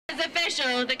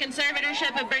official. The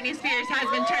conservatorship of Britney Spears has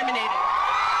been terminated.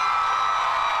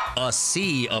 A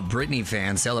sea of Britney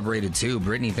fans celebrated too.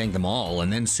 Britney thanked them all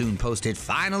and then soon posted,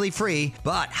 "Finally free."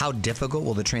 But how difficult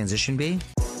will the transition be?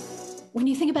 When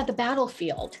you think about the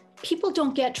battlefield, people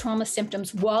don't get trauma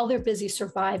symptoms while they're busy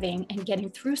surviving and getting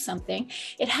through something.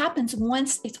 It happens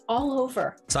once it's all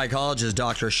over. Psychologist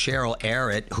Dr. Cheryl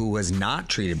Arrett, who has not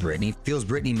treated Britney, feels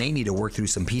Britney may need to work through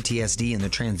some PTSD in the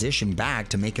transition back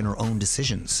to making her own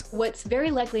decisions. What's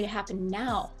very likely to happen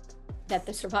now that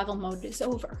the survival mode is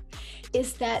over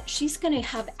is that she's going to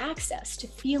have access to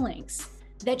feelings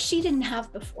that she didn't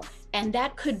have before. And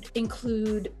that could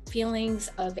include feelings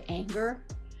of anger,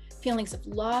 feelings of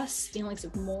loss, feelings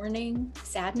of mourning,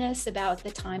 sadness about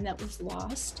the time that was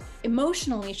lost.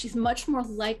 Emotionally, she's much more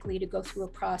likely to go through a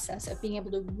process of being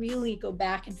able to really go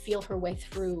back and feel her way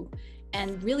through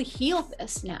and really heal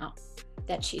this now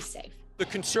that she's safe. The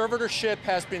conservatorship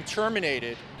has been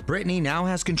terminated. Britney now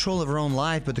has control of her own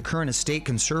life, but the current estate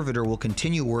conservator will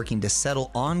continue working to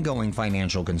settle ongoing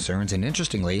financial concerns. And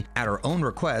interestingly, at her own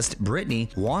request,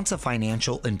 Britney wants a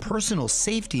financial and personal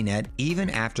safety net even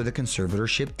after the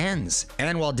conservatorship ends.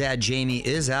 And while dad Jamie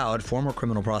is out, former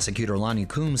criminal prosecutor Lonnie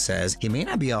Coombs says he may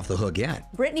not be off the hook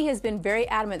yet. Britney has been very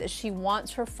adamant that she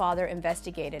wants her father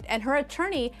investigated, and her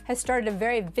attorney has started a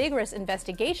very vigorous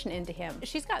investigation into him.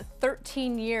 She's got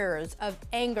 13 years of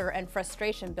anger and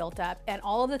frustration built up, and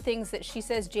all of the things that she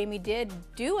says Jamie did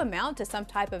do amount to some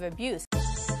type of abuse.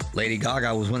 Lady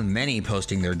Gaga was one of many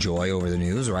posting their joy over the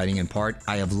news, writing in part,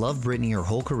 "I have loved Britney her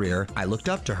whole career. I looked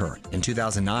up to her." In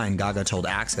 2009, Gaga told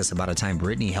Access about a time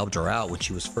Britney helped her out when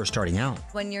she was first starting out.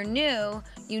 When you're new,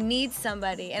 you need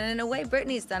somebody, and in a way,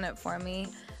 Britney's done it for me.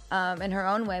 In her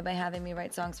own way by having me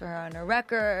write songs for her on her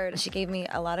record. She gave me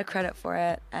a lot of credit for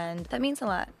it, and that means a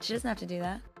lot. She doesn't have to do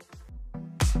that.